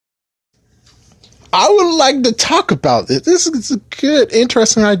I would like to talk about this. This is a good,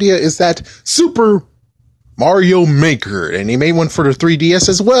 interesting idea. Is that Super Mario Maker, and he made one for the 3DS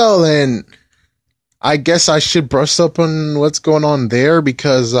as well. And I guess I should brush up on what's going on there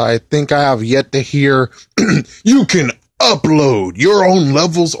because I think I have yet to hear you can upload your own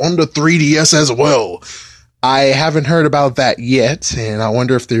levels on the 3DS as well. I haven't heard about that yet, and I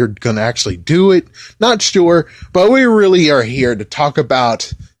wonder if they're going to actually do it. Not sure, but we really are here to talk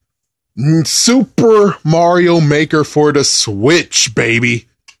about Super Mario Maker for the Switch, baby.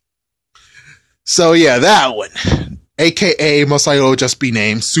 So yeah, that one, aka most likely will just be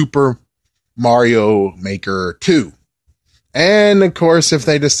named Super Mario Maker 2. And of course, if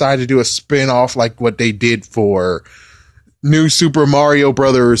they decide to do a spin-off like what they did for New Super Mario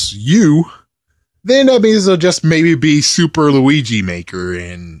Brothers U, then that means it'll just maybe be Super Luigi Maker.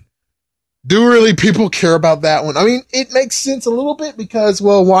 And do really people care about that one? I mean, it makes sense a little bit because,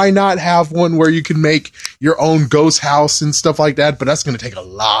 well, why not have one where you can make your own ghost house and stuff like that? But that's going to take a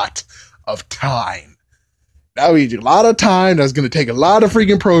lot of time. That would be a lot of time. That's going to take a lot of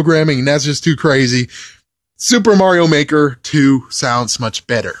freaking programming, and that's just too crazy. Super Mario Maker 2 sounds much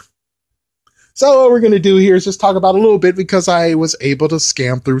better. So what we're going to do here is just talk about a little bit because I was able to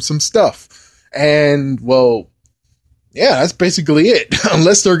scam through some stuff. And, well, yeah, that's basically it.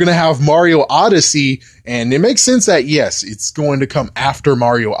 Unless they're going to have Mario Odyssey, and it makes sense that, yes, it's going to come after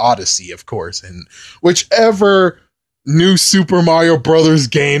Mario Odyssey, of course. And whichever new Super Mario Brothers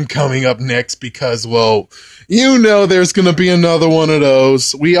game coming up next, because, well, you know there's going to be another one of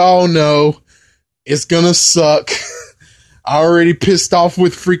those. We all know it's going to suck. I already pissed off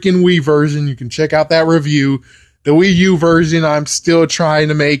with freaking Wii version. You can check out that review. The Wii U version, I'm still trying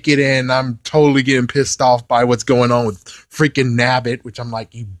to make it, and I'm totally getting pissed off by what's going on with freaking Nabbit, which I'm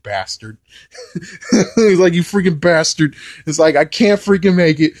like, you bastard. He's like, you freaking bastard. It's like, I can't freaking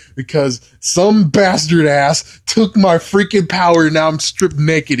make it because some bastard ass took my freaking power, and now I'm stripped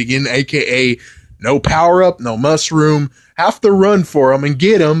naked again, aka no power up, no mushroom. Have to run for him and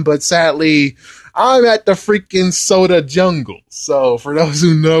get him, but sadly, I'm at the freaking soda jungle. So for those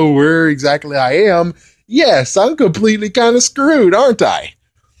who know where exactly I am, yes, I'm completely kind of screwed, aren't I?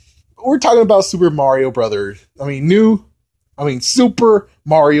 We're talking about Super Mario Brothers. Super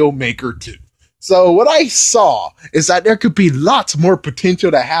Mario Maker 2. So what I saw is that there could be lots more potential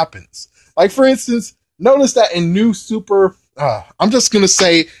that happens. Like, for instance, notice that in new Super... I'm just going to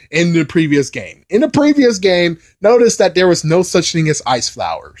say in the previous game. In the previous game, notice that there was no such thing as ice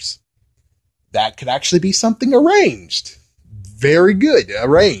flowers. That could actually be something arranged. Very good,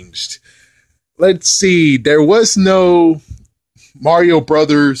 arranged. Let's see, there was no Mario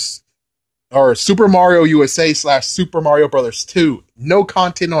Brothers or Super Mario USA / Super Mario Brothers 2. No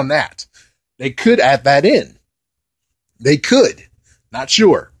content on that. They could add that in. They could. Not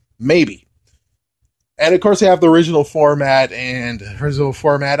sure. Maybe. And of course, they have the original format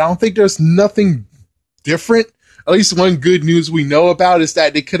I don't think there's nothing different. At least one good news we know about is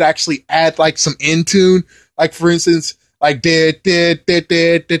that they could actually add like some in tune. Like, for instance, like that's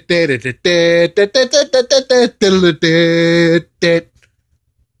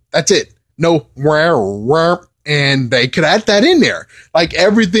it. No, and they could add that in there. Like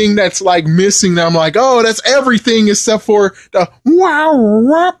everything that's like missing, I'm like, oh, that's everything except for the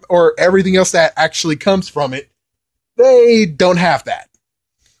wow, or everything else that actually comes from it. They don't have that.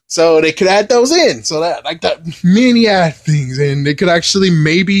 So they could add those in. So that, like that many add things, and they could actually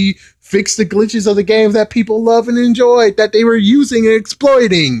maybe fix the glitches of the games that people love and enjoy that they were using and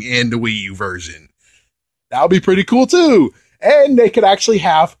exploiting in the Wii U version. That would be pretty cool too. And they could actually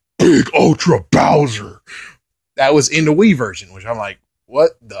have Big Ultra Bowser that was in the Wii version, which I'm like,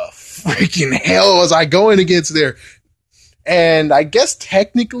 what the freaking hell was I going against there? And I guess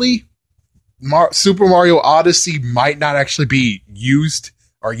technically Super Mario Odyssey might not actually be used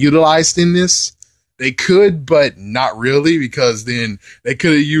or utilized in this. They could, but not really, because then they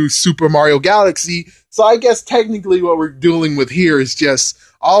could have used Super Mario Galaxy. So I guess technically what we're dealing with here is just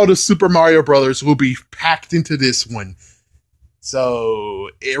all the Super Mario Brothers will be packed into this one. So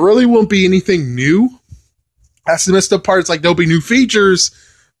it really won't be anything new. That's the messed up part. It's like there'll be new features,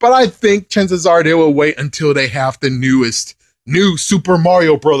 but I think chances are they will wait until they have the newest new Super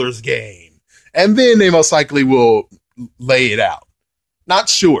Mario Brothers game. And then they most likely will lay it out. Not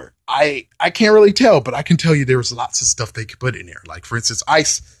sure. I can't really tell, but I can tell you there's lots of stuff they could put in there. Like, for instance,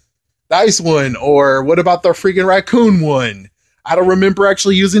 the ice one, or what about the freaking raccoon one? I don't remember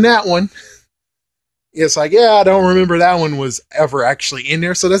actually using that one. It's like, yeah, I don't remember that one was ever actually in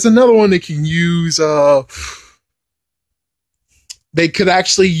there. So that's another one they can use. They could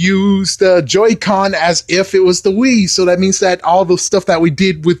actually use the Joy-Con as if it was the Wii. So that means that all the stuff that we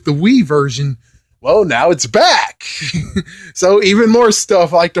did with the Wii version Well, now it's back. So even more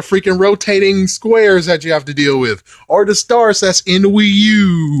stuff like the freaking rotating squares that you have to deal with, or the stars that's in the Wii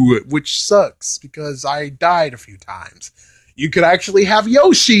U, which sucks because I died a few times. You could actually have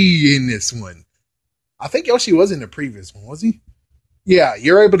Yoshi in this one. I think Yoshi was in the previous one, was he? Yeah,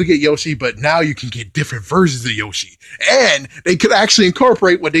 you're able to get Yoshi, but now you can get different versions of Yoshi. And they could actually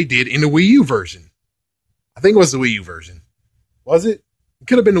incorporate what they did in the Wii U version. I think it was the Wii U version. Was it? It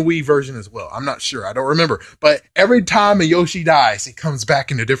could have been the Wii version as well. I'm not sure. I don't remember. But every time a Yoshi dies, it comes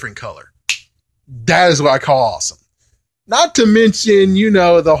back in a different color. That is what I call awesome. Not to mention,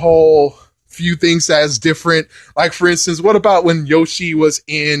 the whole few things that's different. Like, for instance, what about when Yoshi was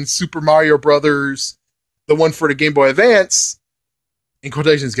in Super Mario Brothers, the one for the Game Boy Advance, in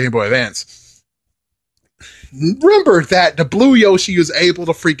quotations, Game Boy Advance? Remember that the blue Yoshi was able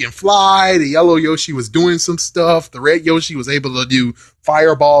to freaking fly, the yellow Yoshi was doing some stuff, the red Yoshi was able to do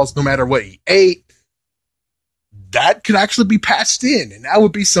fireballs no matter what he ate. That could actually be patched in, and that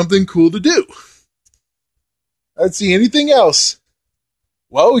would be something cool to do. Let's see, anything else?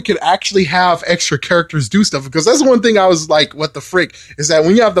 Well, we could actually have extra characters do stuff, because that's one thing I was like, what the frick, is that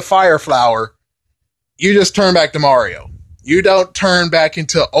when you have the fire flower, you just turn back to Mario. You don't turn back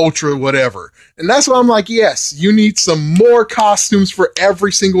into Ultra whatever. And that's why I'm like, yes, you need some more costumes for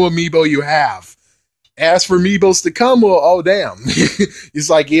every single amiibo you have. As for amiibos to come, well, oh damn. It's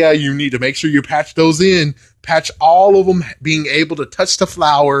like, yeah, you need to make sure you patch those in. Patch all of them being able to touch the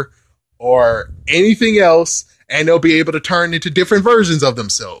flower or anything else, and they'll be able to turn into different versions of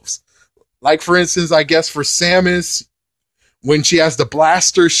themselves. Like, for instance, I guess for Samus, when she has the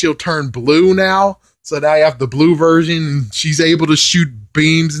blaster, she'll turn blue now. So now you have the blue version, and she's able to shoot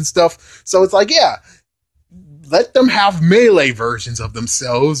beams and stuff. So it's like, yeah, let them have melee versions of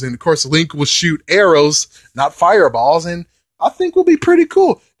themselves. And of course, Link will shoot arrows, not fireballs. And I think will be pretty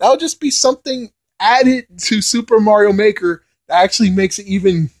cool. That'll just be something added to Super Mario Maker that actually makes it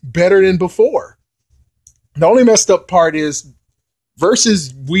even better than before. The only messed up part is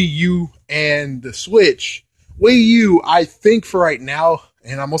versus Wii U and the Switch. Wii U, I think for right now,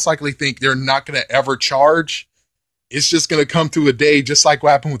 and I most likely think they're not going to ever charge. It's just going to come to a day, just like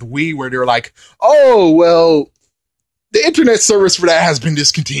what happened with Wii, where they're like, oh, well, the internet service for that has been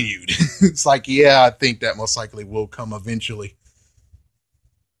discontinued. It's like, yeah, I think that most likely will come eventually.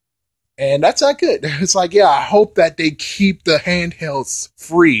 And that's not good. It's like, yeah, I hope that they keep the handhelds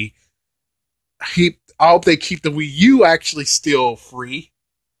free. I hope they keep the Wii U actually still free,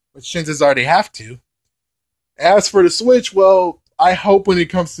 which chances are they have to. As for the Switch, well, I hope when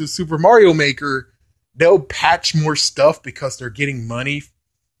it comes to Super Mario Maker, they'll patch more stuff because they're getting money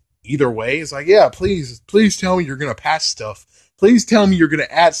either way. It's like, yeah, please tell me you're going to patch stuff. Please tell me you're going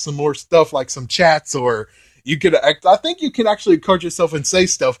to add some more stuff like some chats, or you could, I think you can actually encourage yourself and say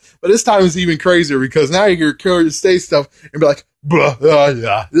stuff, but this time it's even crazier because now you're encouraged to say stuff and be like, blah, blah,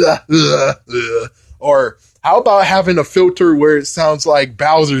 blah, blah, blah, blah. Or how about having a filter where it sounds like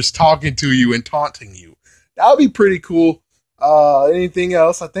Bowser's talking to you and taunting you? That would be pretty cool. Anything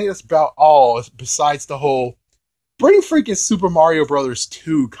else? I think that's about all besides the whole bring freaking Super Mario Brothers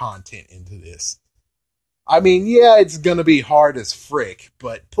 2 content into this. I mean, yeah, it's gonna be hard as frick,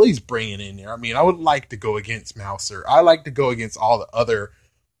 but please bring it in there. I mean, I would like to go against Mouser. I like to go against all the other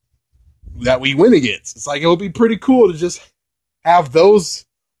that we win against. It's like, it would be pretty cool to just have those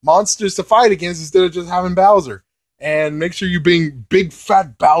monsters to fight against instead of just having Bowser. And make sure you bring big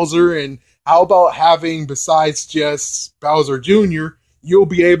fat Bowser, and how about having, besides just Bowser Jr., you'll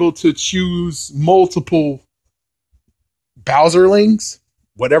be able to choose multiple Bowserlings,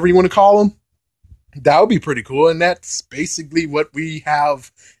 whatever you want to call them. That would be pretty cool, and that's basically what we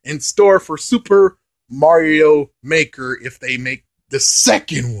have in store for Super Mario Maker if they make the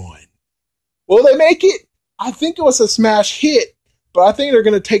second one. Will they make it? I think it was a smash hit, but I think they're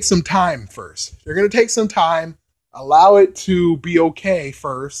going to take some time first. They're going to take some time, allow it to be okay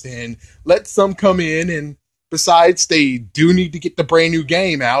first, and let some come in. And besides, they do need to get the brand new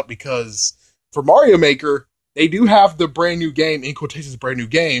game out, because for Mario Maker, they do have the brand new game, in quotations, brand new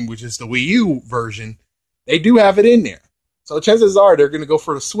game, which is the Wii U version. They do have it in there. So chances are they're going to go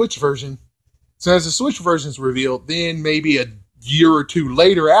for the Switch version. So as the Switch version is revealed, then maybe a year or two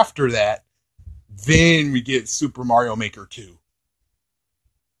later after that, then we get Super Mario Maker 2.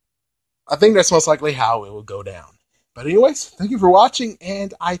 I think that's most likely how it will go down. But anyways, thank you for watching,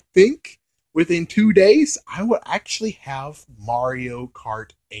 and I think within 2 days, I will actually have Mario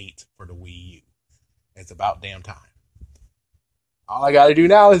Kart 8 for the Wii U. It's about damn time. All I gotta do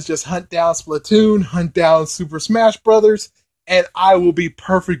now is just hunt down Splatoon, hunt down Super Smash Brothers, and I will be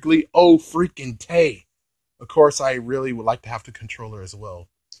perfectly freaking tay. Of course, I really would like to have the controller as well.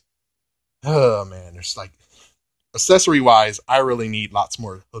 oh man, there's like accessory wise, I really need lots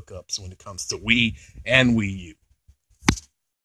more hookups when it comes to Wii and Wii U.